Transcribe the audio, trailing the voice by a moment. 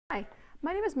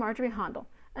My name is Marjorie Hondl,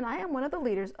 and I am one of the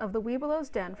leaders of the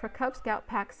Webelos Den for Cub Scout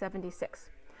Pack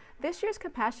 76. This year's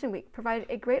Compassion Week provided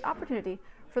a great opportunity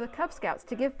for the Cub Scouts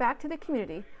to give back to the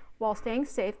community while staying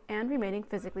safe and remaining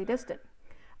physically distant.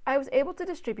 I was able to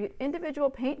distribute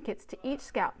individual paint kits to each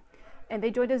Scout, and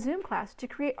they joined a Zoom class to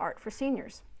create art for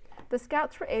seniors. The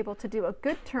Scouts were able to do a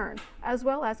good turn as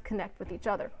well as connect with each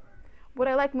other. What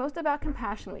I like most about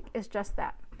Compassion Week is just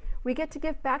that. We get to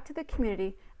give back to the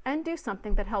community and do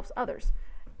something that helps others.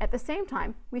 At the same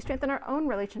time, we strengthen our own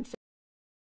relationships